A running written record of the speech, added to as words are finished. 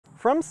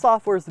From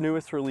Software's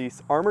newest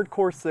release, Armored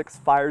Core 6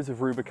 Fires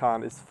of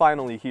Rubicon is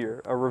finally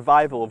here, a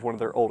revival of one of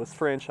their oldest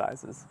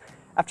franchises.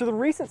 After the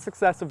recent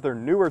success of their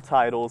newer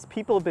titles,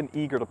 people have been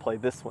eager to play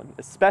this one,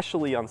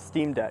 especially on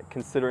Steam Deck,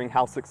 considering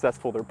how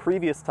successful their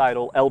previous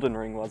title, Elden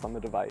Ring, was on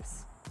the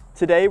device.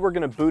 Today we're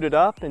going to boot it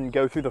up and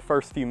go through the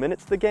first few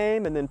minutes of the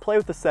game, and then play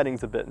with the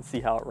settings a bit and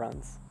see how it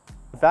runs.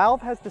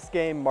 Valve has this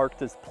game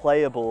marked as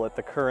playable at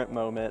the current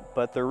moment,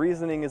 but their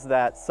reasoning is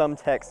that some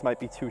text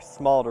might be too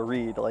small to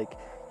read, like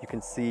you can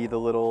see the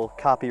little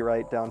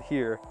copyright down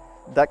here.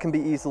 That can be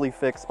easily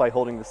fixed by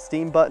holding the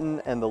Steam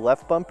button and the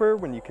left bumper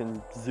when you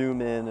can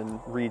zoom in and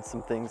read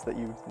some things that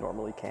you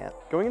normally can't.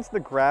 Going into the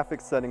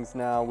graphics settings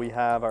now, we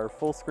have our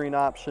full screen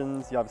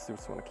options. You obviously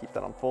just want to keep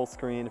that on full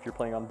screen if you're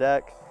playing on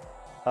deck.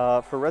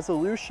 For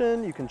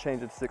resolution, you can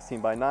change it to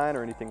 16:9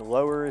 or anything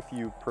lower if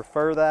you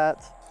prefer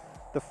that.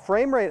 The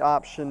frame rate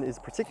option is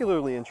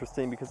particularly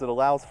interesting because it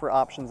allows for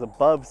options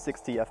above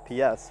 60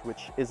 FPS,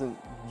 which isn't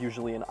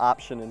usually an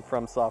option in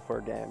From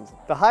Software games.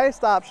 The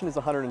highest option is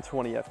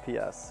 120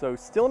 FPS, so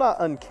still not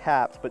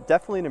uncapped, but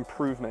definitely an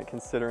improvement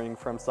considering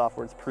From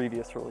Software's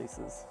previous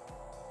releases.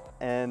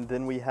 And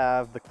then we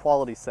have the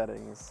quality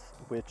settings,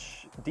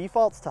 which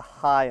defaults to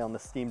high on the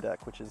Steam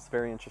Deck, which is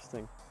very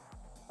interesting.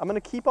 I'm going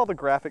to keep all the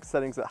graphics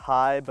settings at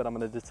high, but I'm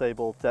going to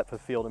disable depth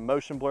of field and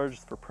motion blur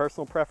just for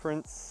personal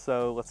preference,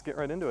 so let's get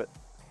right into it.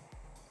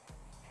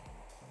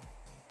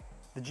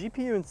 The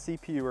GPU and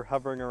CPU are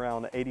hovering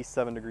around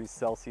 87 degrees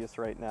Celsius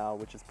right now,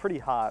 which is pretty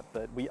hot,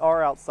 but we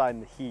are outside in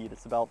the heat.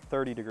 It's about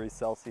 30 degrees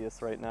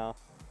Celsius right now.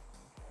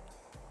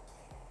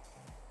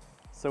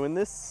 So in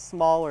this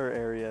smaller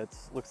area, it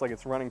looks like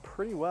it's running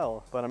pretty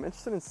well, but I'm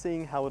interested in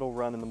seeing how it'll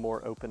run in the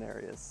more open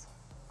areas.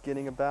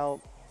 Getting about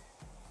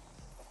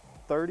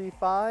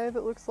 35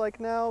 it looks like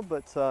now,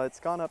 but it's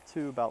gone up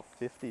to about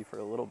 50 for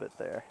a little bit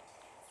there.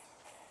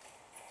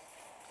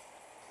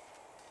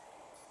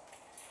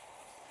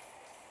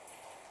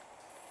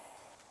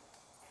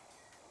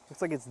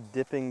 Looks like it's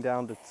dipping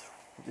down to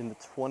in the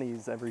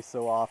 20s every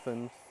so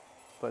often,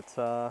 but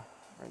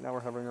right now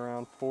we're hovering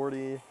around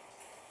 40.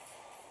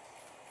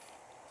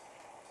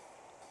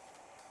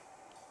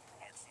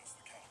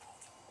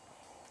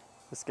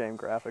 This game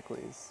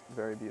graphically is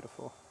very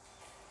beautiful.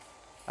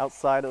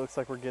 Outside, it looks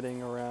like we're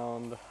getting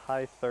around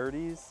high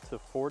 30s to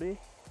 40.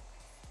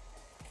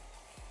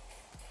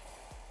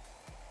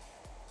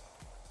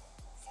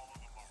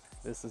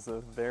 This is a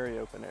very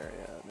open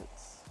area, and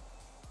it's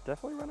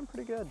definitely running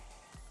pretty good.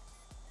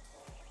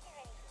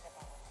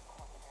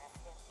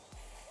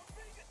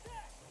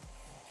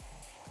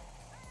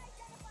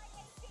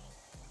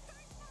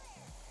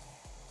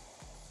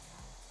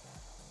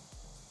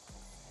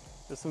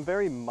 There's some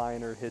very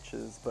minor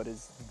hitches, but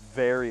it's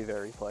very,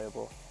 very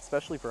playable,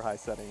 especially for high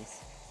settings.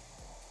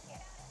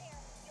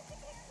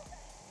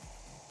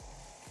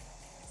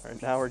 All right,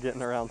 now we're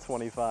getting around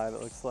 25,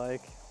 it looks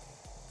like.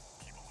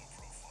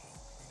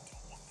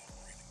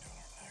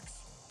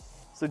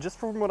 So just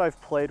from what I've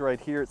played right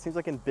here, it seems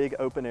like in big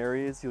open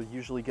areas, you'll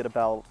usually get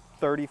about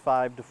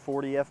 35 to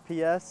 40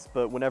 FPS,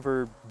 but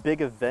whenever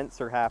big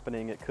events are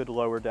happening, it could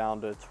lower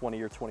down to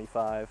 20 or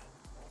 25.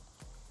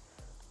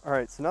 All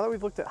right, so now that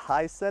we've looked at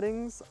high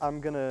settings,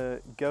 I'm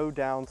gonna go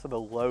down to the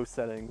low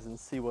settings and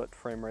see what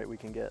frame rate we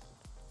can get.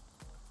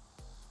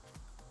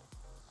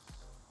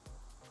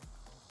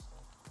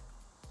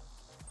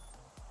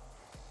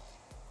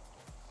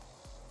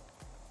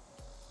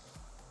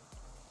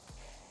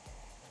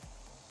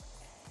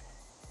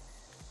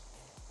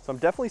 So I'm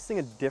definitely seeing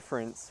a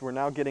difference. We're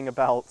now getting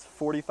about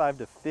 45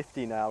 to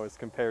 50 now as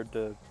compared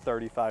to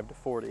 35 to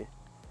 40.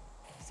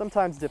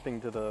 Sometimes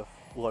dipping to the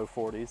low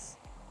 40s.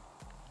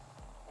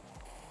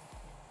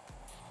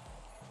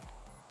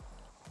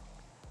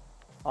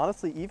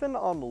 Honestly, even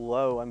on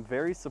low, I'm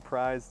very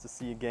surprised to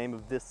see a game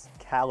of this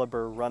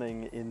caliber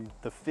running in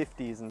the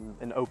 50s in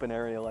an open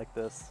area like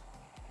this.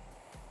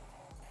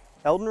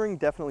 Elden Ring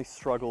definitely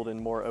struggled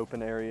in more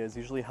open areas,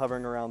 usually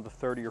hovering around the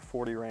 30 or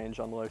 40 range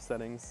on low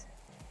settings.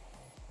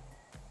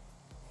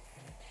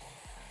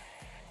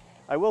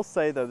 I will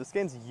say though, this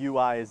game's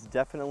UI is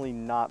definitely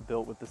not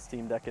built with the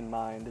Steam Deck in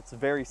mind. It's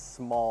very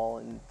small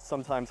and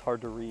sometimes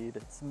hard to read.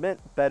 It's meant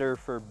better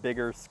for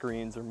bigger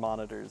screens or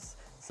monitors.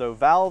 So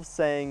Valve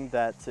saying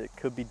that it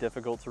could be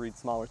difficult to read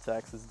smaller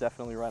text is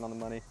definitely right on the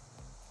money.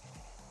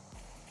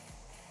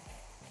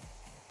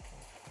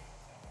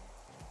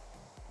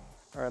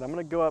 All right, I'm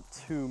gonna go up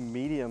to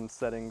medium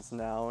settings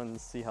now and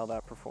see how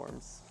that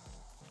performs.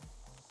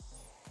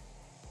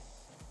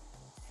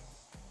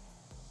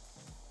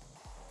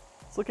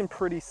 It's looking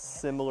pretty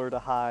similar to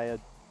high, a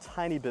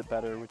tiny bit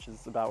better, which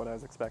is about what I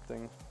was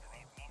expecting.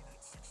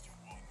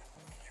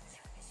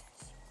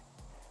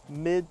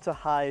 Mid to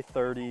high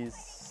 30s,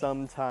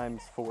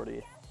 sometimes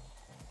 40. All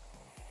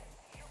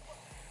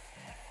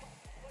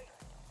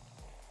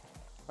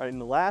right,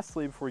 and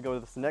lastly, before we go to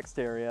this next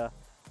area,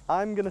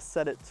 I'm gonna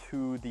set it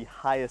to the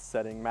highest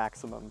setting,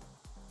 maximum,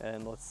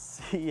 and let's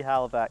see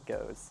how that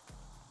goes.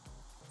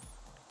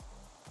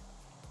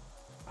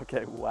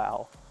 Okay,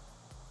 wow.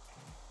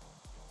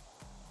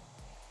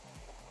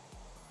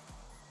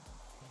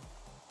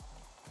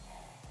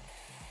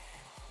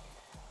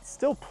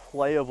 Still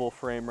playable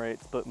frame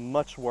rates, but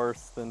much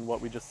worse than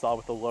what we just saw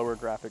with the lower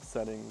graphics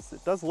settings.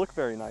 It does look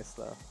very nice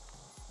though.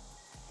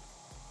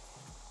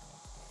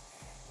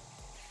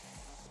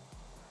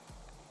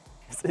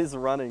 This is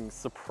running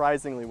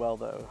surprisingly well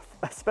though.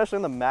 Especially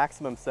in the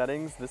maximum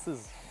settings, this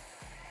is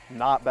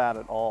not bad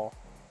at all.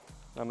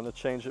 I'm gonna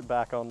change it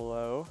back on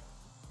low.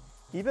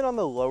 Even on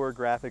the lower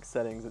graphics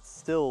settings, it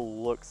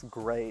still looks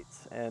great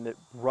and it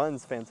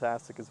runs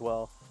fantastic as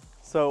well.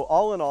 So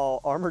all in all,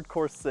 Armored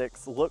Core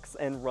 6 looks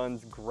and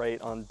runs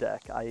great on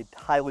deck. I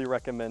highly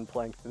recommend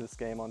playing through this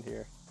game on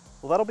here.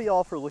 Well, that'll be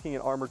all for looking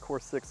at Armored Core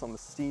 6 on the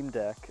Steam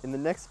Deck. In the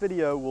next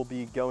video, we'll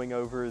be going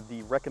over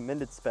the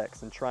recommended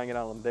specs and trying it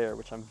out on there,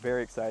 which I'm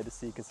very excited to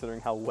see considering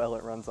how well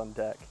it runs on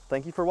deck.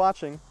 Thank you for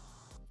watching.